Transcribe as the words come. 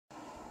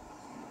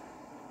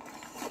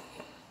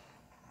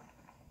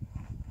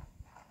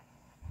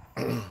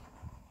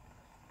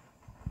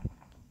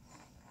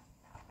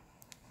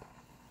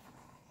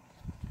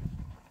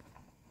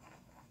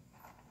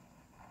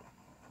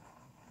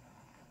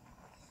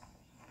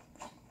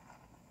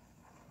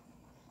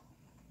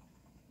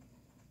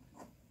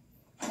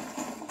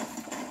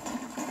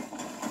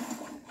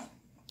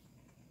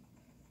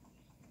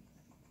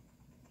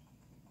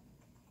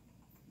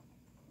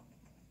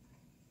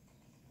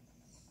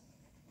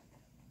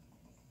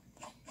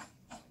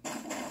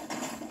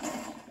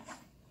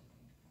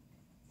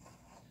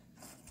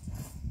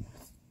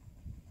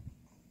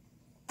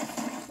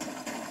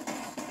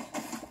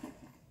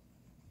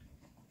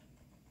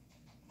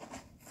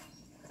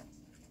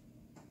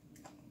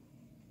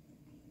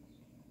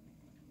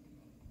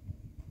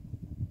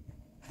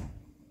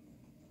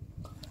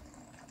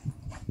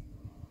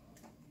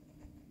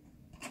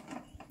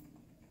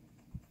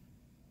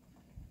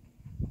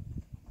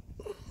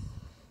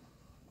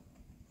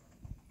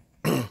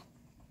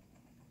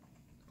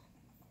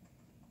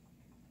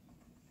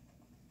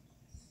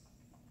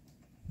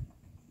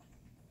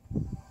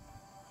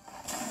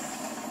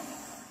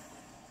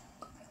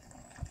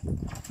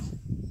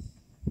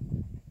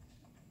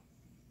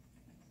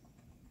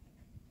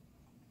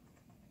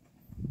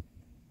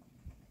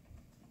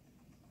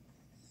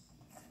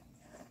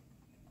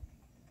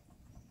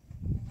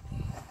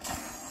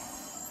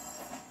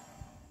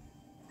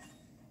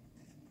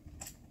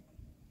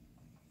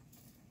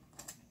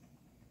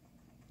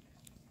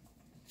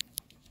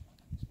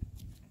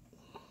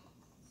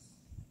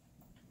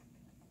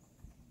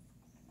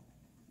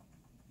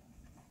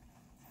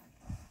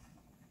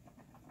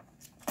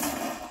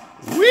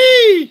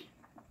Whee!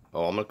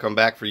 Oh, I'm gonna come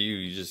back for you.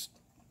 You just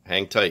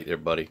hang tight there,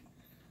 buddy.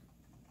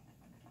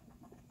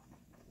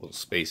 Little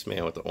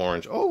spaceman with the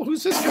orange. Oh,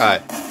 who's this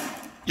guy?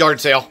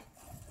 Yard sale.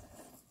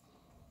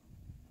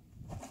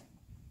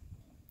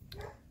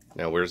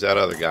 Now, where's that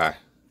other guy?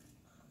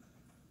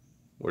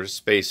 Where's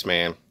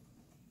Spaceman?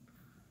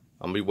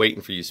 I'm gonna be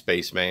waiting for you,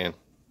 Spaceman.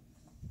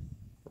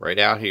 Right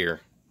out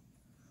here.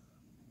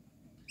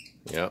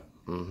 Yep.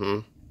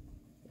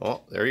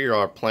 Oh, there you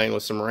are, playing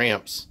with some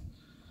ramps.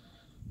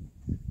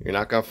 You're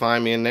not gonna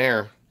find me in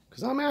there,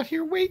 because I'm out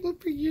here waiting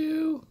for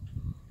you.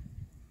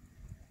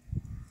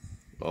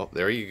 Oh,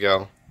 there you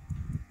go.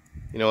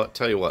 You know what?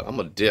 Tell you what, I'm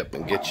gonna dip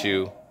and get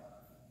you.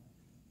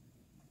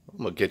 I'm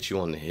gonna get you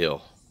on the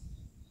hill.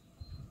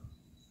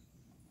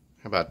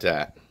 How about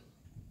that?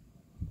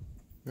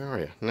 Where are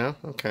you? No?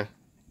 Okay.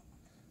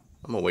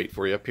 I'm gonna wait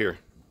for you up here.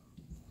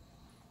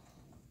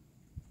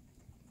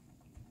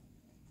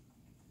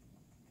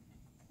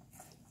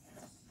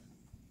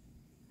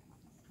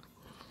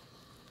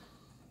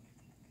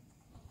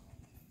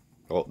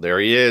 Oh, there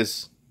he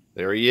is.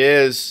 There he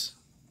is.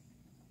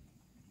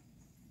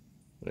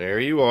 There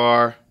you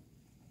are.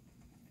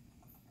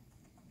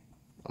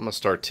 I'm gonna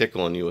start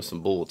tickling you with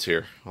some bullets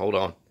here. Hold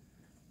on.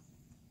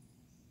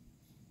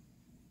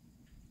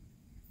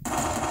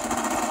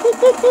 Boop,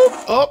 boop,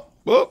 boop. Oh,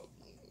 whoop.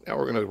 Now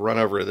we're gonna run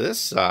over to this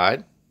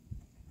side.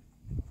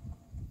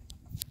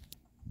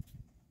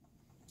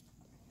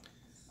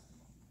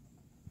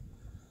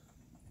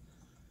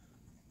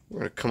 We're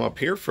gonna come up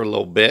here for a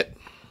little bit.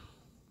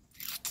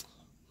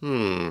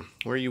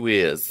 Where you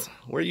is?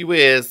 Where you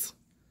is?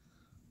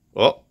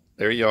 Oh,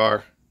 there you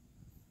are.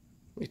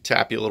 Let me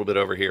tap you a little bit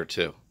over here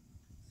too.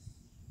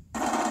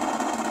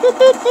 Boop,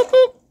 boop, boop,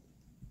 boop.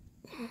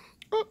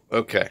 Oh,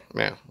 okay,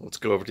 now let's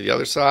go over to the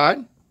other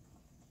side.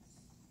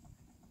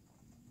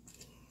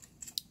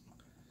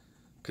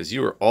 Because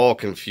you are all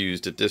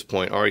confused at this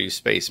point, are you,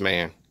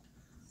 Spaceman?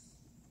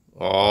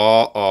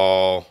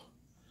 Uh-oh.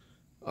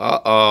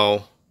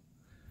 Uh-oh.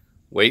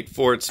 Wait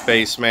for it,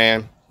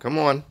 Spaceman. Come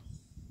on.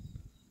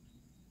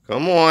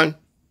 Come on.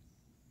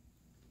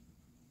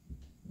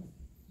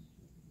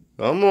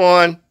 Come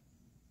on.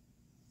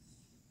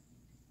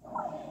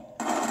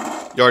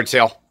 Yard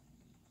sale.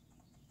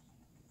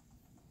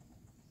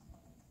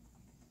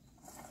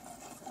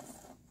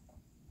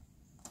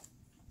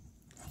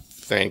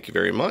 Thank you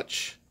very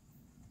much.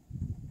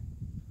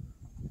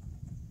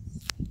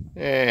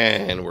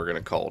 And we're going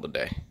to call it a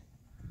day.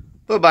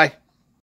 Bye-bye.